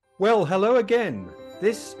Well, hello again.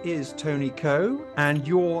 This is Tony Coe, and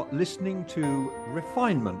you're listening to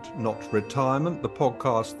Refinement, Not Retirement, the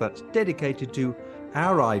podcast that's dedicated to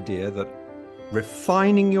our idea that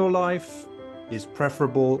refining your life is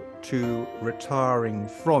preferable to retiring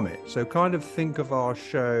from it. So kind of think of our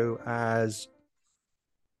show as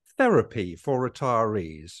therapy for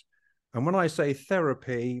retirees. And when I say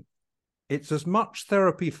therapy, it's as much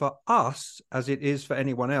therapy for us as it is for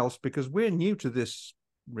anyone else, because we're new to this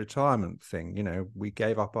retirement thing. You know, we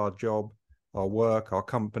gave up our job, our work, our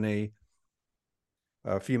company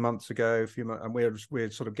a few months ago, and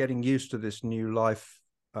we're sort of getting used to this new life,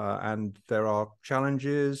 and there are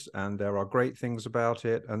challenges and there are great things about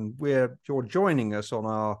it, and you're joining us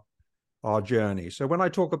on our journey. So when I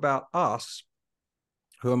talk about us,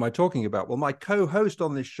 who am I talking about? Well, my co-host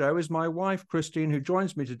on this show is my wife, Christine, who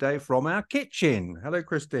joins me today from our kitchen. Hello,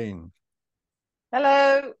 Christine.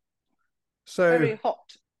 Hello. So very hot.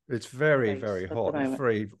 It's very, very hot. It's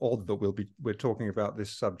very odd that we're talking about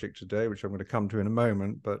this subject today, which I'm going to come to in a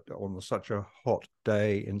moment, but on such a hot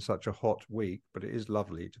day in such a hot week. But it is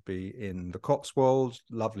lovely to be in the Cotswolds,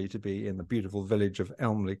 lovely to be in the beautiful village of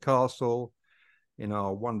Elmley Castle, in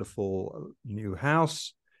our wonderful new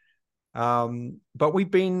house. But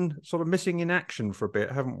we've been sort of missing in action for a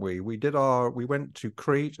bit, haven't we? We went to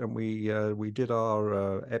Crete, and we did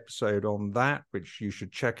our episode on that, which you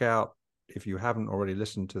should check out if you haven't already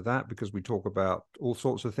listened to that, because we talk about all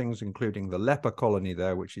sorts of things, including the leper colony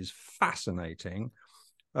there, which is fascinating.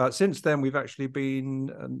 Since then, we've actually been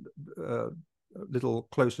a little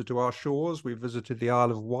closer to our shores. We visited the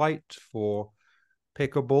Isle of Wight for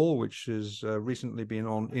pickleball, which has recently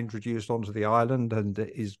been introduced onto the island and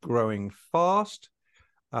is growing fast.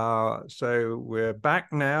 So we're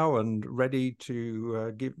back now and ready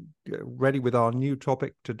to ready with our new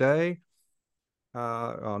topic today.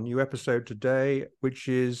 Our new episode today, which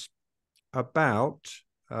is about,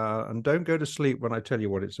 and don't go to sleep when I tell you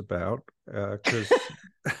what it's about, because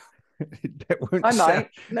it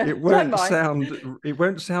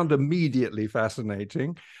won't sound immediately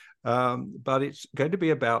fascinating, but it's going to be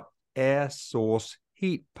about air source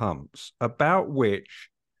heat pumps, about which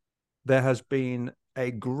there has been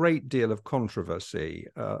a great deal of controversy.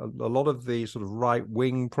 A lot of the sort of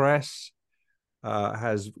right-wing press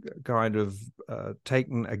has kind of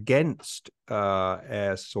taken against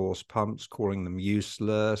air source pumps, calling them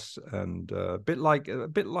useless, and a bit like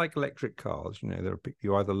electric cars. You know,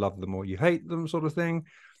 you either love them or you hate them, sort of thing.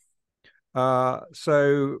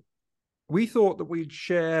 So we thought that we'd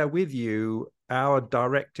share with you our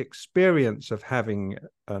direct experience of having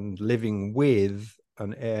and living with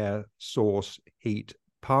an air source heat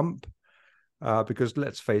pump, because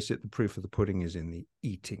let's face it, the proof of the pudding is in the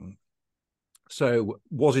eating. So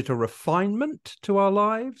was it a refinement to our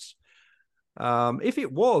lives? If it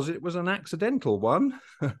was an accidental one,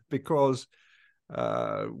 because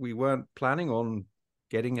we weren't planning on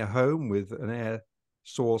getting a home with an air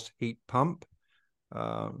source heat pump.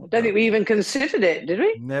 I don't think we even considered it, did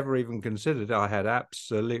we? Never even considered it. I had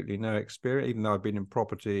absolutely no experience, even though I've been in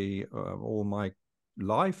property all my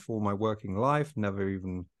working life, never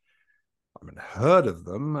even heard of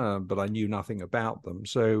them, but I knew nothing about them.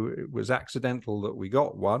 So it was accidental that we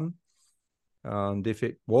got one. And if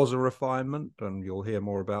it was a refinement, and you'll hear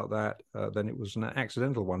more about that, then it was an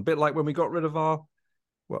accidental one. A bit like when we got rid of our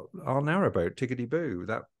narrowboat, Tickety Boo.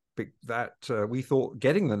 We thought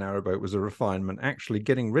getting the narrowboat was a refinement. Actually,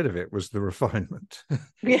 getting rid of it was the refinement.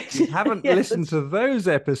 Yes. If you haven't listened to those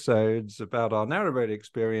episodes about our narrowboat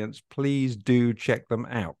experience, please do check them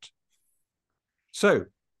out. So,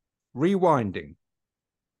 rewinding.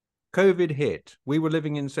 COVID hit. We were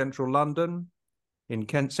living in central London, in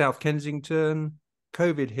South Kensington.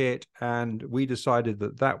 COVID hit, and we decided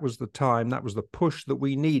that was the time, that was the push that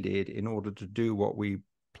we needed in order to do what we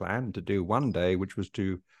planned to do one day, which was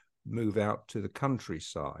to move out to the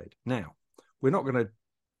countryside. Now, we're not going to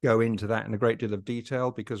go into that in a great deal of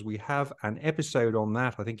detail, because we have an episode on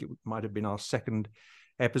that. I think it might have been our second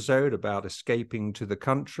episode about escaping to the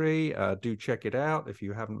country. Do check it out if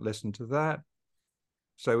you haven't listened to that.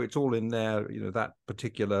 So it's all in there. You know, that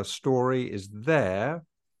particular story is there.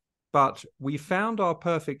 But we found our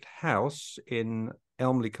perfect house in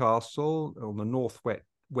Elmley Castle on the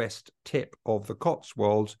northwest tip of the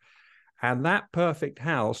Cotswolds. And that perfect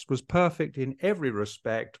house was perfect in every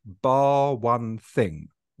respect, bar one thing.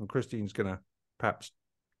 And Christine's going to perhaps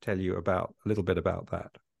tell you a little bit about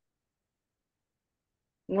that.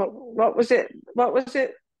 What was it? What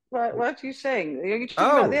are you saying? Are you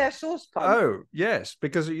talking about the air source pump? Oh, yes,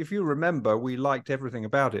 because if you remember, we liked everything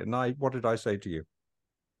about it. And what did I say to you?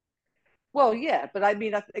 Well, yeah, but I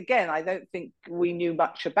mean, again, I don't think we knew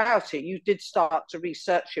much about it. You did start to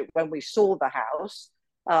research it when we saw the house,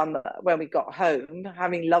 when we got home,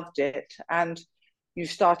 having loved it, and you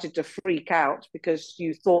started to freak out because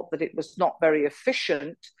you thought that it was not very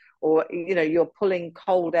efficient, or you're pulling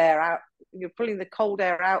cold air out, you're pulling the cold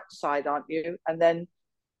air outside, aren't you? And then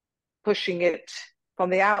pushing it from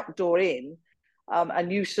the outdoor in.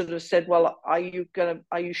 And you sort of said, well, are you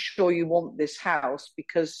sure you want this house?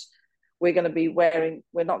 Because we're not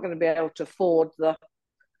going to be able to afford the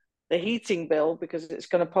heating bill, because it's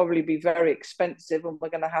going to probably be very expensive, and we're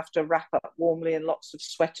going to have to wrap up warmly in lots of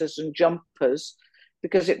sweaters and jumpers,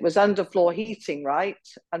 because it was underfloor heating, right?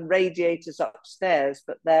 And radiators upstairs,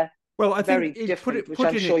 but they're very different, which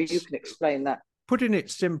I'm sure you can explain that. Put in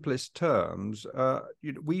its simplest terms,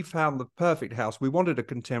 we found the perfect house. We wanted a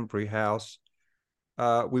contemporary house.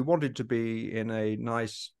 We wanted to be in a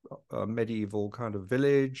nice medieval kind of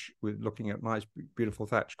village with looking at nice, beautiful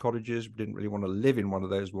thatched cottages. We didn't really want to live in one of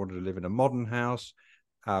those. We wanted to live in a modern house.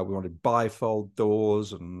 We wanted bifold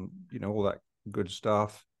doors and, all that good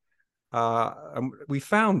stuff. And we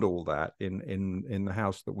found all that in the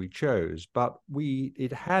house that we chose, but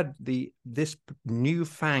it had this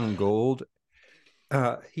newfangled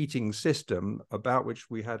heating system about which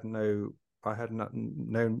we had knew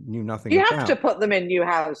nothing about. You have to put them in new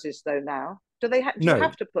houses though now. Do you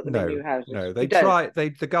have to put them in new houses? No,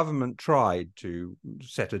 the government tried to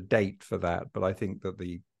set a date for that, but I think that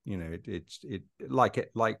it's like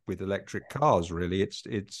with electric cars, really,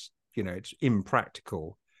 it's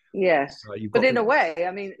impractical. Yes, but in a way,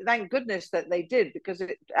 I mean, thank goodness that they did, because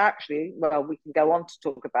it actually, well, we can go on to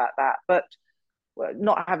talk about that, but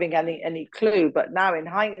not having any clue, but now in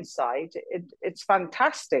hindsight, it's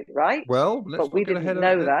fantastic, right? Well, let's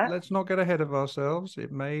not get ahead of ourselves.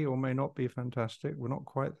 It may or may not be fantastic. We're not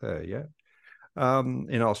quite there yet,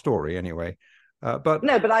 in our story, anyway. But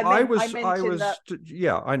no, but I was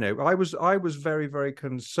very, very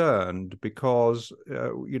concerned because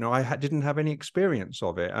I didn't have any experience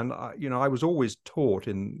of it, and I was always taught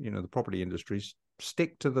in the property industry,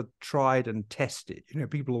 stick to the tried and tested.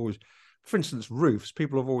 People always, for instance, roofs.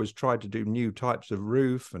 People have always tried to do new types of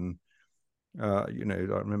roof, and I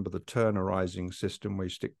remember the Turnerizing system where you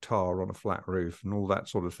stick tar on a flat roof and all that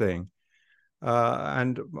sort of thing.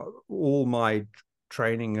 And all my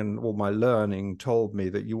training and all my learning told me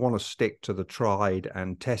that you want to stick to the tried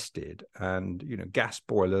and tested, and gas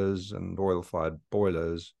boilers and oil-fired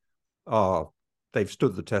boilers they've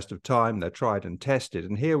stood the test of time. They're tried and tested,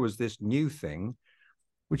 and here was this new thing,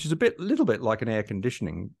 which is little bit like an air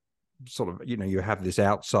conditioning sort of, you have this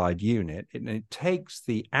outside unit, and it takes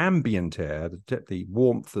the ambient air, the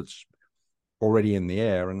warmth that's already in the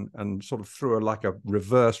air, and sort of through like a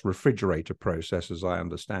reverse refrigerator process, as I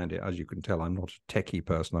understand it. As you can tell, I'm not a techie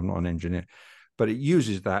person, I'm not an engineer, but it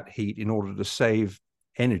uses that heat in order to save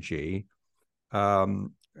energy,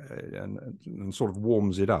 and sort of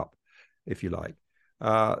warms it up, if you like.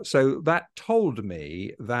 So that told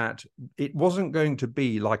me that it wasn't going to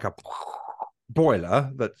be like a boiler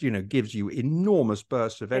that gives you enormous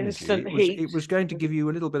bursts of energy. It was going to give you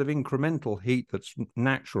a little bit of incremental heat that's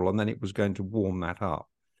natural, and then it was going to warm that up.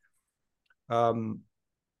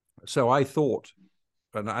 So I thought,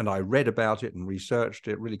 and I read about it and researched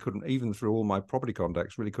it, really couldn't, even through all my property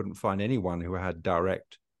contacts, really couldn't find anyone who had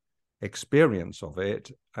direct experience of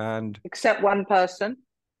it. And except one person.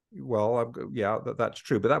 Well, yeah, that's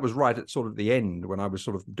true, but that was right at sort of the end when I was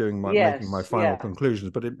sort of making my final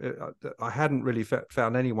conclusions. But I hadn't really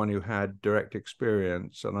found anyone who had direct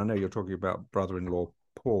experience. And I know you're talking about brother-in-law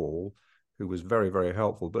Paul, who was very, very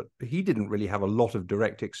helpful, but he didn't really have a lot of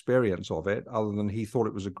direct experience of it, other than he thought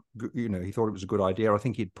it was a good idea. I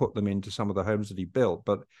think he'd put them into some of the homes that he built,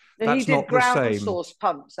 but that's not the same. He did ground source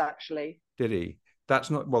pumps, actually. Did he? That's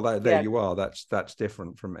not, well, there you are. That's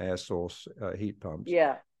different from air source heat pumps.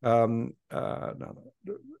 Yeah.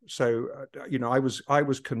 So I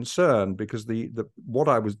was concerned because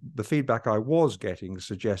the feedback I was getting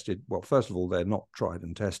suggested, well, first of all, they're not tried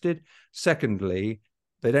and tested. Secondly,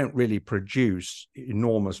 they don't really produce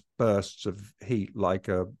enormous bursts of heat like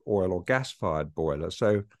a oil or gas fired boiler.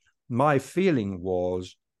 So my feeling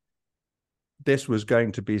was this was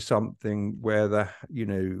going to be something where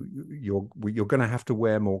you're going to have to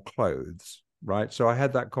wear more clothes, right? So I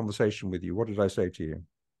had that conversation with you. What did I say to you?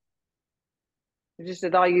 You just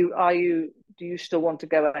said, do you still want to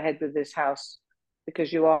go ahead with this house?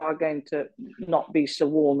 Because you are going to not be so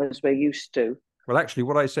warm as we're used to. Well, actually,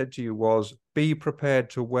 what I said to you was, be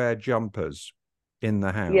prepared to wear jumpers in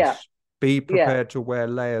the house. Yeah. Be prepared to wear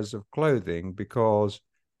layers of clothing, because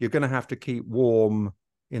you're going to have to keep warm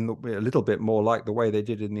a little bit more like the way they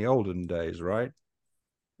did in the olden days, right?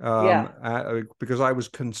 Because I was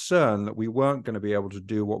concerned that we weren't going to be able to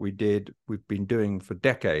do what we've been doing for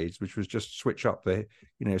decades, which was just switch up the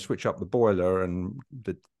boiler and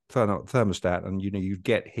the thermostat, and you'd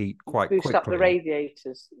get heat quite quickly. Boost up the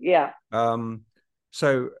radiators, yeah.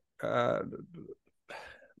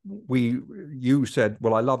 You said,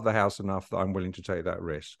 well, I love the house enough that I'm willing to take that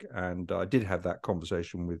risk, and I did have that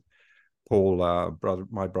conversation with Paul,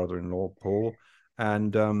 my brother-in-law, Paul,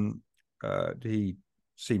 and he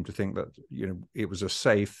seemed to think that it was a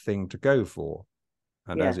safe thing to go for.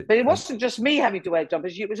 And but it wasn't just me having to wear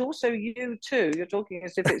jumpers; it was also you too. You're talking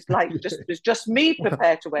as if it's like it's just me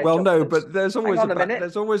prepared to wear. Well, jumpers. No, but there's always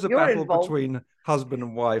a battle between husband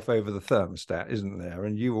and wife over the thermostat, isn't there?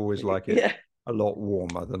 And you always like it a lot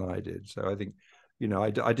warmer than I did. So I think,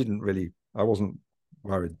 I wasn't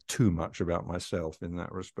worried too much about myself in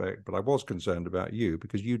that respect, but I was concerned about you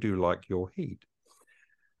because you do like your heat.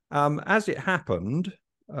 As it happened,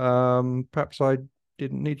 perhaps I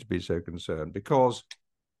didn't need to be so concerned because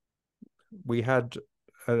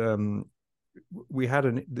the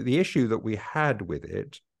issue that we had with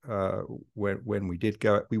it when we did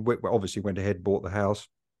go, we obviously went ahead, bought the house,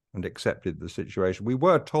 and accepted the situation. We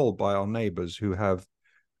were told by our neighbours who have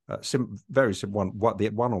very simple one. The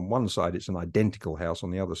one on one side, it's an identical house. On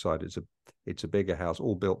the other side, it's a bigger house,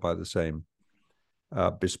 all built by the same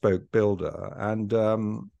bespoke builder, and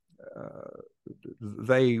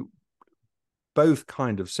they both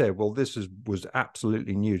kind of said, well, this was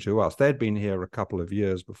absolutely new to us. They'd been here a couple of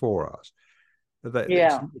years before us.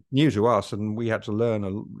 It's new to us, and we had to learn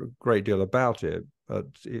a great deal about it, but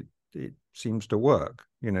it seems to work.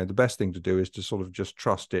 The best thing to do is to sort of just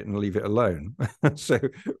trust it and leave it alone. So,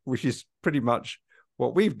 which is pretty much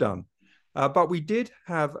what we've done. But we did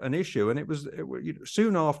have an issue, and it was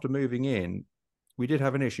soon after moving in, we did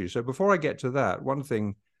have an issue. So before I get to that, one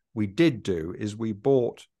thing we did do is we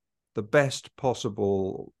bought the best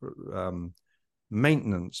possible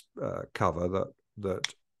maintenance cover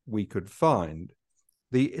that we could find.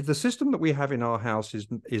 The system that we have in our house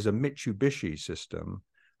is a Mitsubishi system,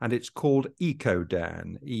 and it's called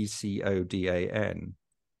Ecodan, ECODAN.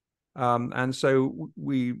 And so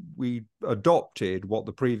we adopted what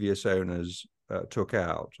the previous owners took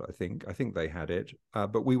out. I think they had it,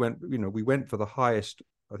 but we went for the highest.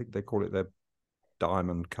 I think they call it their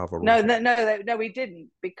diamond cover. No, we didn't,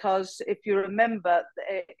 because if you remember,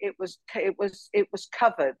 it was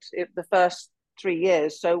covered the first 3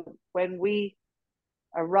 years. So when we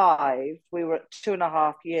arrived, we were at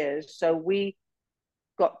 2.5 years. So we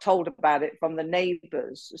got told about it from the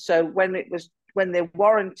neighbours. So when the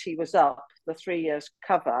warranty was up, the 3 years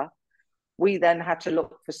cover, we then had to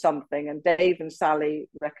look for something, and Dave and Sally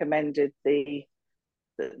recommended the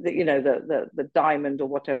diamond or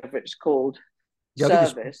whatever it's called.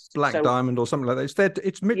 Service, Black Diamond or something like that.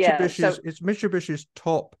 It's Mitsubishi's. It's Mitsubishi's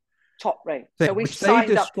top rate. Thing, so we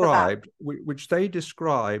signed up for that. Which they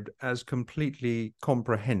described as completely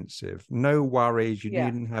comprehensive. No worries. You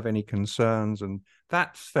needn't have any concerns, and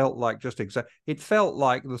that felt like it felt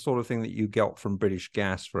like the sort of thing that you got from British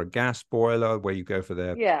Gas for a gas boiler, where you go for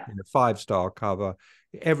their 5-star cover.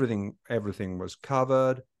 Everything was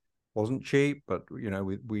covered. Wasn't cheap, but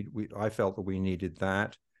I felt that we needed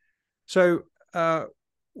that. So.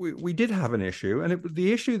 We did have an issue, and it was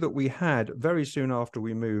the issue that we had very soon after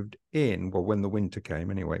we moved in. Well, when the winter came,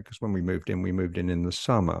 anyway, because when we moved in the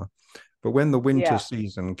summer. But when the winter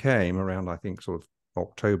season came around, I think sort of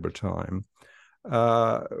October time,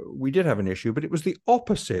 we did have an issue, but it was the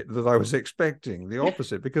opposite that I was expecting. The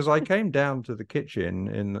opposite, because I came down to the kitchen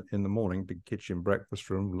in the morning, big kitchen breakfast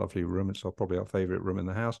room, lovely room. It's probably our favorite room in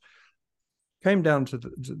the house. Came down to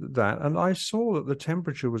that, and I saw that the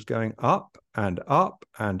temperature was going up and up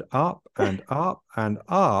and up and up and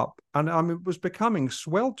up, and it was becoming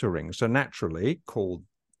sweltering. So naturally, called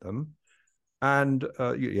them, and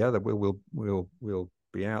we'll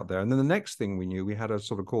be out there. And then the next thing we knew, we had a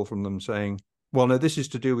sort of call from them saying, "Well, no, this is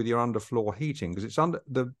to do with your underfloor heating, because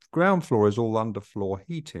the ground floor is all underfloor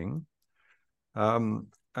heating, and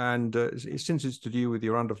since it's to do with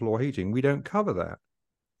your underfloor heating, we don't cover that."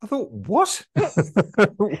 I thought, what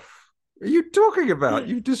are you talking about?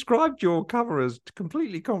 You described your cover as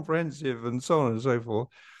completely comprehensive and so on and so forth.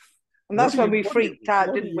 And that's when we freaked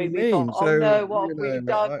out, didn't we? We thought, oh no, what have we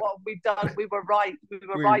done? What have we done? We were right. We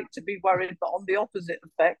were right to be worried, but on the opposite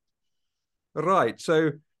effect. Right. So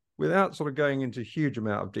without sort of going into a huge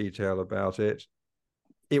amount of detail about it,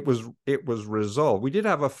 it was resolved. We did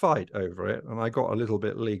have a fight over it, and I got a little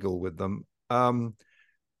bit legal with them.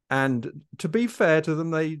 And to be fair to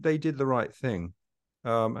them, they did the right thing.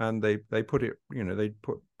 and they put it, they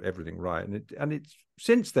put everything right, and it's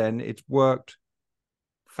since then it's worked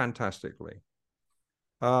fantastically.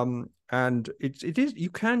 And it is, you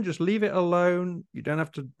can just leave it alone. You don't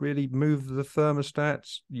have to really move the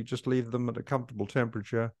thermostats. You just leave them at a comfortable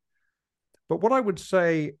temperature. But what I would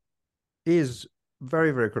say is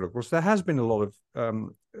very, very critical. So there has been a lot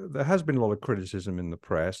of criticism in the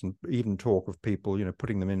press, and even talk of people,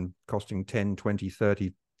 putting them in costing 10, 20,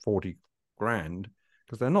 30, 40 grand,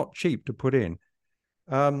 because they're not cheap to put in.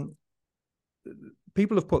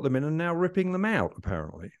 People have put them in and now ripping them out,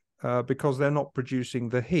 apparently, because they're not producing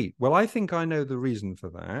the heat. Well, I think I know the reason for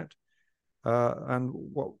that. And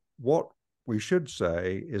what we should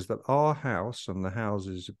say is that our house and the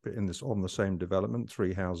houses on the same development,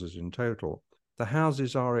 3 houses in total, the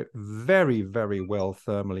houses are very, very well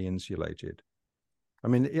thermally insulated. I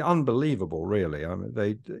mean, unbelievable, really. I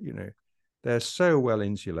mean, they're so well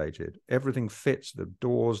insulated. Everything fits, the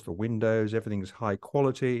doors, the windows, everything's high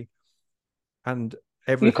quality. And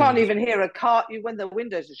you can't even hear a car when the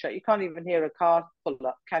windows are shut. You can't even hear a car pull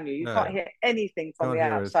up, can you? You can't hear anything from the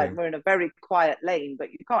outside. We're in a very quiet lane,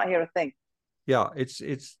 but you can't hear a thing. Yeah, it's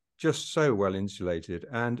just so well insulated,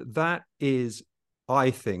 and that is,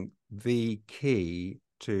 I think, the key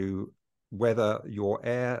to whether your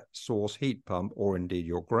air source heat pump, or indeed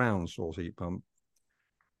your ground source heat pump,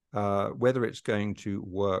 whether it's going to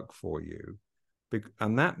work for you.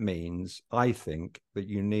 And that means, I think, that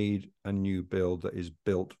you need a new build that is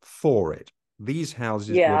built for it. These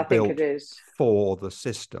houses were built for the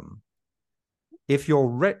system. If you're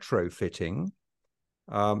retrofitting,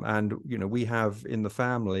 and we have in the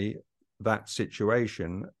family that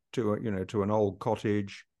situation to an old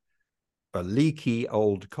cottage, a leaky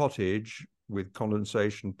old cottage with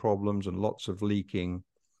condensation problems and lots of leaking,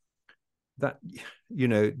 that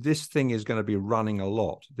this thing is going to be running a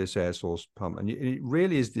lot, this air source pump, and it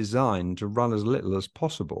really is designed to run as little as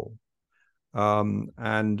possible,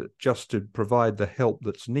 and just to provide the help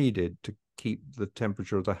that's needed to keep the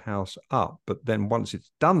temperature of the house up. But then once it's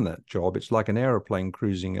done that job, it's like an aeroplane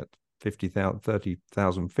cruising at 50,000,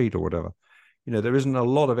 30,000 feet or whatever. There isn't a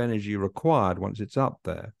lot of energy required once it's up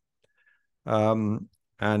there.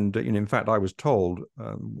 And in fact, I was told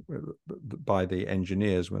by the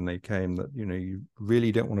engineers when they came that you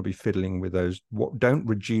really don't want to be fiddling with those. Don't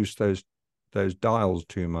reduce those dials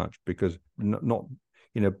too much, because not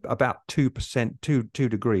about 2%, 2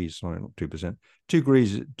 degrees. Sorry, not 2%.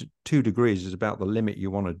 2 degrees is about the limit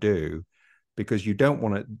you want to do, because you don't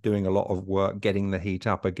want it doing a lot of work getting the heat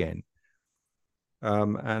up again.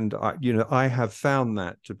 And I have found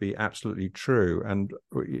that to be absolutely true. And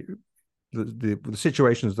the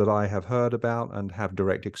situations that I have heard about and have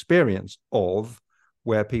direct experience of,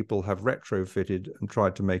 where people have retrofitted and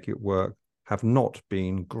tried to make it work, have not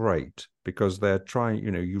been great, because they're trying,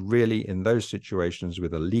 you really, in those situations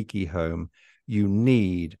with a leaky home, you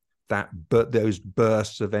need those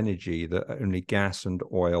bursts of energy that only gas and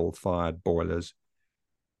oil fired boilers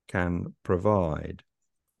can provide.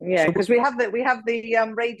 Yeah, because we have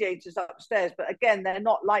the radiators upstairs, but again, they're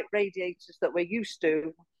not like radiators that we're used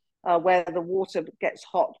to, where the water gets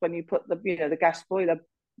hot when you put the gas boiler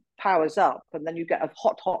powers up, and then you get a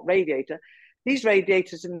hot radiator. These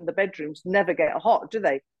radiators in the bedrooms never get hot, do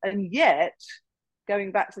they? And yet,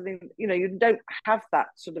 going back to you don't have that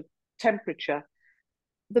sort of temperature.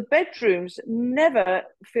 The bedrooms never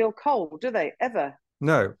feel cold, do they? Ever?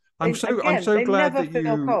 No. I'm so glad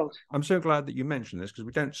that you mentioned this, because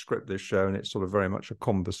we don't script this show, and it's sort of very much a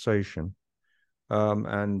conversation.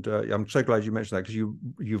 And I'm so glad you mentioned that, because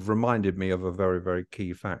you've reminded me of a very, very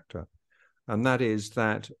key factor, and that is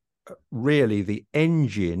that really the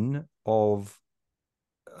engine of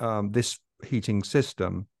this heating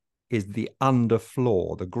system is the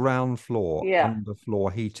underfloor, the ground floor,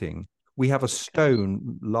 underfloor heating. We have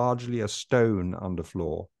largely a stone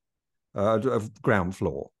underfloor, ground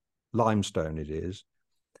floor, limestone it is.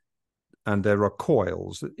 And there are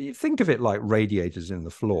coils. You think of it like radiators in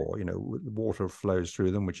the floor. Water flows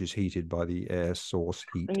through them, which is heated by the air source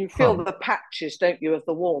heat. And you feel the patches, don't you, of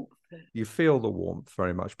the warmth? You feel the warmth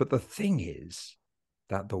very much. But the thing is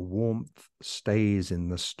that the warmth stays in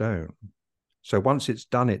the stone. So once it's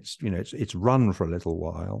done, it's run for a little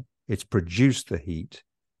while. It's produced the heat.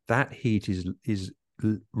 That heat is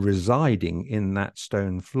residing in that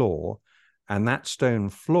stone floor, and that stone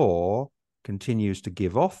floor continues to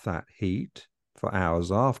give off that heat for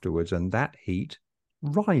hours afterwards, and that heat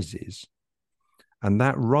rises, and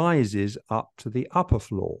that rises up to the upper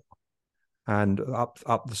floor and up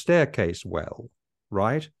the staircase well,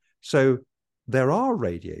 right? So there are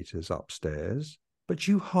radiators upstairs, but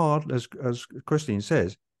as Christine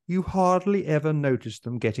says, you hardly ever notice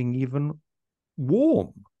them getting even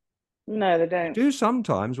warm. No, they don't. You do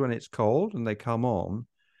sometimes when it's cold and they come on.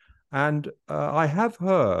 And I have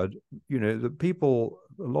heard, that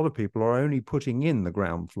a lot of people are only putting in the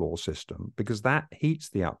ground floor system because that heats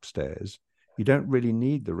the upstairs. You don't really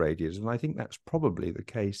need the radiators. And I think that's probably the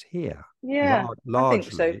case here. Yeah, largely.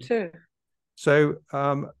 I think so too. So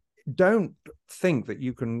don't think that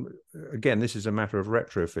you can, again, this is a matter of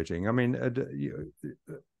retrofitting. I mean,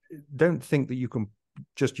 don't think that you can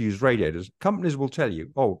just use radiators. Companies will tell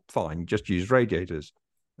you, oh, fine, just use radiators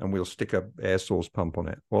and we'll stick a air source pump on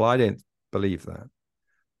it. Well, I don't believe that.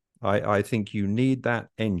 I think you need that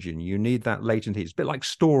engine. You need that latent heat. It's a bit like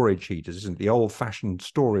storage heaters, isn't it? The old-fashioned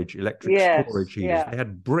electric storage heaters. Yeah. They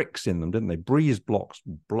had bricks in them, didn't they? Breeze blocks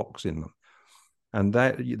in them. And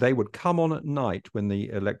they would come on at night when the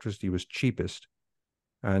electricity was cheapest.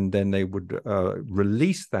 And then they would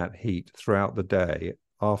release that heat throughout the day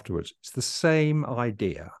afterwards. It's the same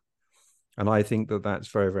idea. And I think that that's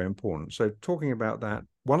very, very important. So talking about that,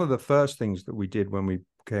 one of the first things that we did when we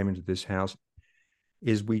came into this house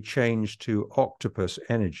is we changed to Octopus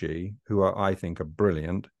Energy, who I think are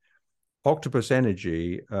brilliant. Octopus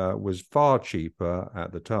Energy was far cheaper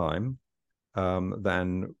at the time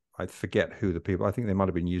than, I forget who the people, I think they might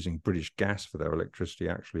have been using British Gas for their electricity,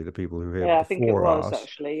 actually, the people who were here before us. I think it was,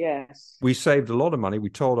 actually, yes. We saved a lot of money. We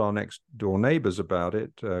told our next door neighbors about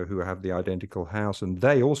it, who have the identical house, and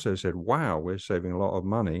they also said, wow, we're saving a lot of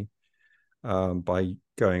money by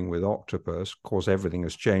going with Octopus. Of course, everything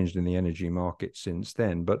has changed in the energy market since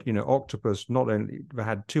then. But, Octopus not only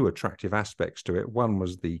had two attractive aspects to it. One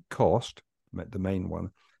was the cost, the main one.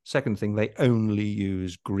 Second thing, they only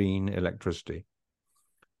use green electricity.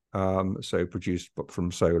 So produced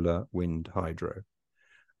from solar, wind, hydro.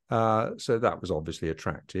 So that was obviously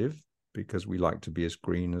attractive because we like to be as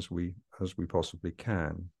green as we possibly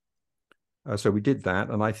can. So we did that,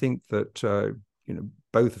 and I think that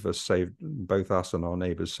both us and our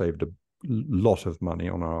neighbors saved a lot of money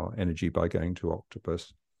on our energy by going to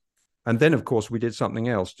Octopus. And then, of course, we did something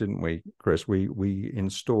else, didn't we, Chris? We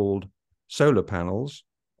installed solar panels,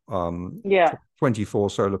 24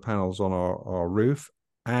 solar panels on our roof,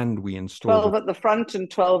 and we installed 12 at the front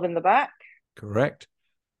and 12 in the back. Correct.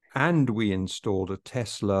 And we installed a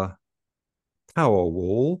Tesla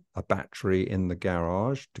Powerwall, a battery in the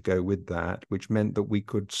garage to go with that, which meant that we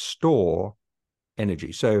could store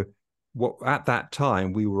energy. So at that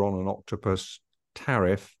time, we were on an Octopus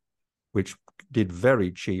tariff, which did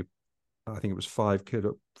very cheap. I think it was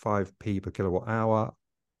 5p per kilowatt hour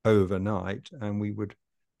overnight. And we would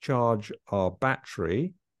charge our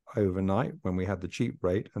battery overnight when we had the cheap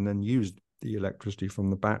rate and then use the electricity from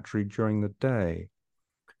the battery during the day.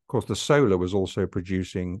 Of course, the solar was also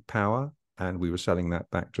producing power, and we were selling that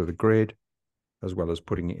back to the grid as well as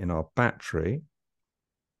putting it in our battery.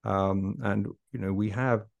 And we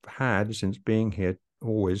have had, since being here,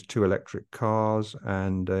 always 2 electric cars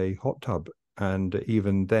and a hot tub. And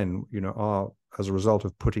even then, as a result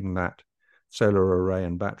of putting that solar array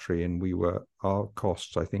and battery in, our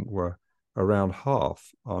costs, I think, were around half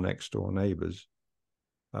our next door neighbors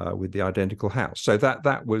with the identical house. So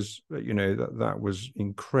that was, that was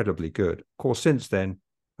incredibly good. Of course, since then,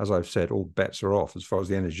 as I've said, all bets are off as far as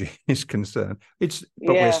the energy is concerned. But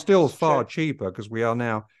we're still far cheaper because we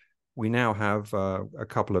now have a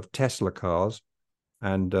couple of Tesla cars,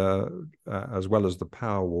 and as well as the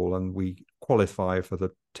Powerwall, and we qualify for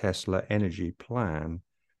the Tesla Energy Plan,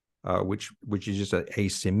 which is just an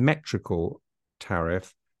asymmetrical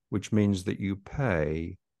tariff, which means that you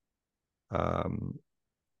pay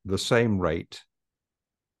the same rate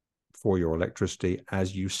for your electricity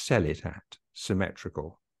as you sell it at,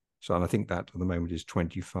 symmetrical. So, and I think that at the moment is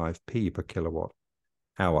 25p per kilowatt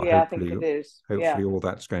hour. Yeah, hopefully, I think it is. Hopefully all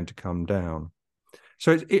that's going to come down.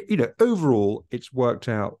 So, overall, it's worked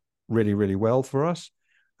out really, really well for us.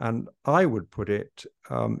 And I would put it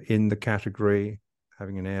in the category,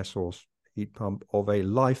 having an air source heat pump, of a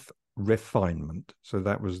life refinement. So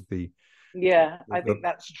that was I think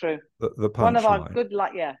that's true. The one of our good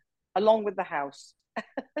along with the house.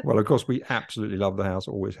 Well, of course, we absolutely love the house,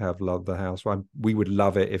 always have loved the house. We would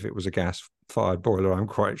love it if it was a gas-fired boiler, I'm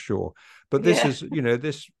quite sure. But this is,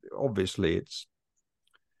 this obviously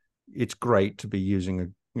it's great to be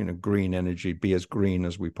using green energy, be as green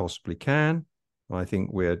as we possibly can. And I think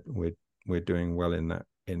we're doing well in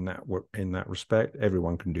that respect.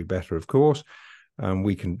 Everyone can do better, of course.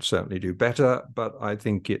 We can certainly do better, but I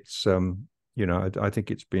think it's I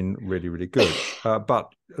think it's been really, really good.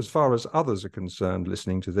 But as far as others are concerned,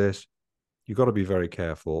 listening to this, you've got to be very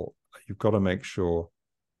careful. You've got to make sure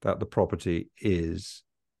that the property is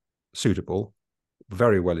suitable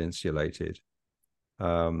very well insulated.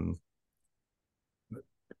 And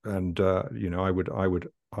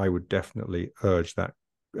I would definitely urge that.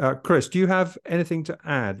 Chris, do you have anything to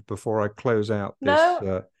add before I close out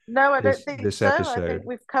this? No, I don't think this so. episode.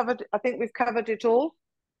 I think we've covered it all.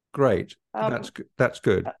 Great. That's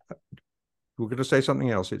good. We're going to say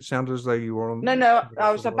something else. It sounded as though you were on. No.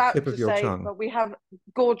 I was about to say, but we have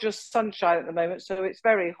gorgeous sunshine at the moment, so it's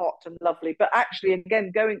very hot and lovely. But actually,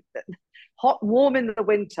 again, going hot, warm in the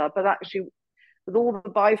winter, but actually with all the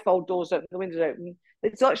bifold doors open, the windows open,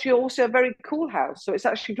 it's actually also a very cool house. So it's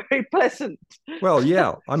actually very pleasant. Well,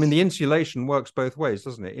 yeah. I mean, the insulation works both ways,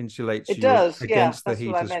 doesn't it? Insulates against the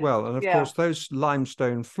heat as well. And of course, those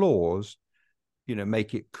limestone floors,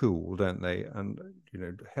 make it cool, don't they? And,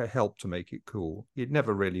 help to make it cool. It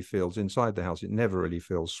never really feels inside the house. It never really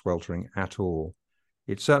feels sweltering at all.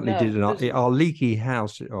 It certainly did in our leaky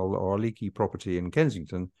house or our leaky property in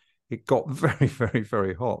Kensington. It got very, very,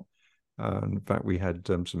 very hot. In fact, we had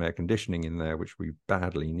some air conditioning in there, which we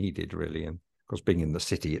badly needed, really. And of course, being in the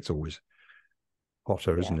city, it's always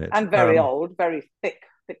hotter, isn't it? And very old, very thick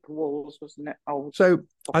walls, wasn't it? Old. So property.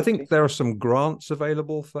 I think there are some grants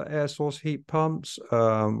available for air source heat pumps.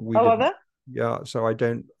 Are there? Yeah. So I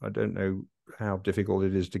don't know how difficult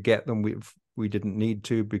it is to get them. We didn't need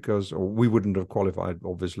to or we wouldn't have qualified,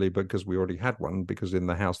 obviously, because we already had one, because in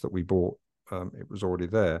the house that we bought, it was already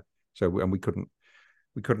there. So, and we couldn't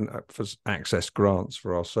access grants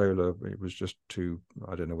for our solar. It was just too,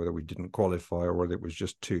 I don't know whether we didn't qualify or whether it was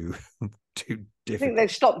just too difficult. I think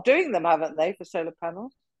they've stopped doing them, haven't they, for solar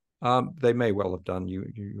panels? They may well have done.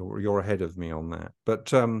 You're ahead of me on that.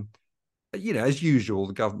 But as usual,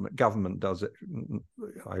 the government does it.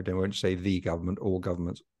 I won't say the government. All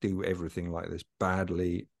governments do everything like this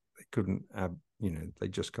badly. They couldn't have, they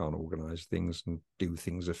just can't organize things and do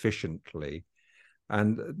things efficiently.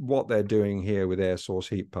 And what they're doing here with air source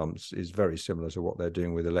heat pumps is very similar to what they're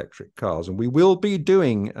doing with electric cars. And we will be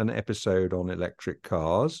doing an episode on electric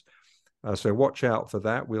cars. So watch out for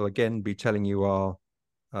that. We'll again be telling you our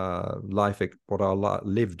what our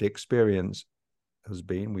lived experience has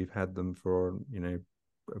been. We've had them for,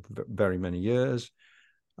 very many years.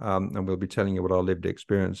 And we'll be telling you what our lived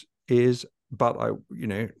experience is. But I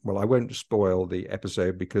won't spoil the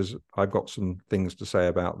episode because I've got some things to say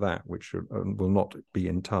about that, which will not be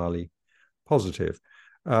entirely positive.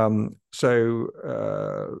 So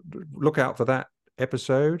look out for that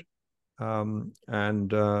episode. Again,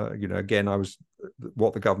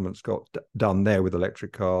 what the government's got done there with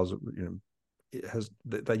electric cars,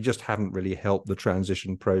 they just haven't really helped the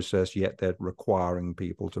transition process yet. They're requiring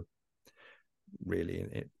people to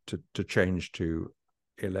really to change to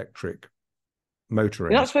electric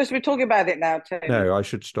motoring. You're not supposed to be talking about it now, Tony. No, I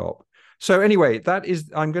should stop. So anyway,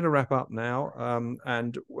 I'm going to wrap up now.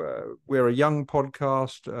 And we're a young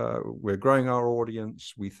podcast. We're growing our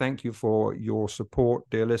audience. We thank you for your support,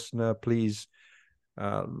 dear listener. Please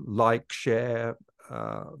like, share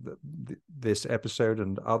this episode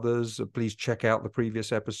and others. Please check out the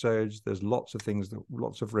previous episodes. There's lots of things,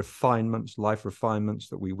 lots of refinements, life refinements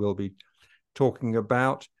that we will be talking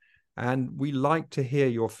about. And we like to hear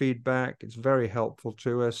your feedback. It's very helpful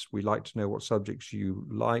to us. We like to know what subjects you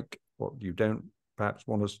like, what you don't perhaps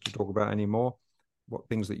want us to talk about anymore, what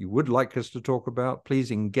things that you would like us to talk about. Please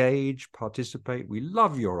engage, participate. We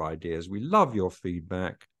love your ideas. We love your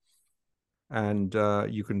feedback. And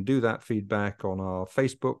you can do that feedback on our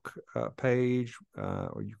Facebook page,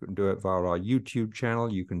 or you can do it via our YouTube channel.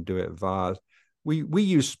 You can do it via, we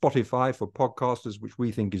use Spotify for podcasters, which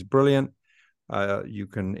we think is brilliant. You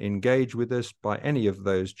can engage with us by any of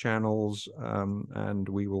those channels, and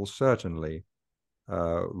we will certainly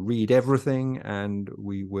read everything, and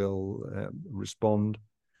we will respond.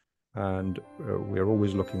 And we're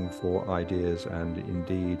always looking for ideas and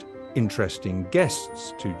indeed interesting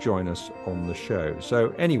guests to join us on the show.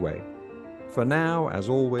 So anyway, for now, as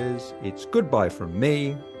always, it's goodbye from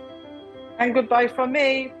me. And goodbye from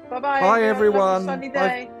me. Bye-bye. Bye, everyone. Sunny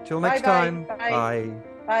day. Till next time. Bye.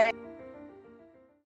 Bye.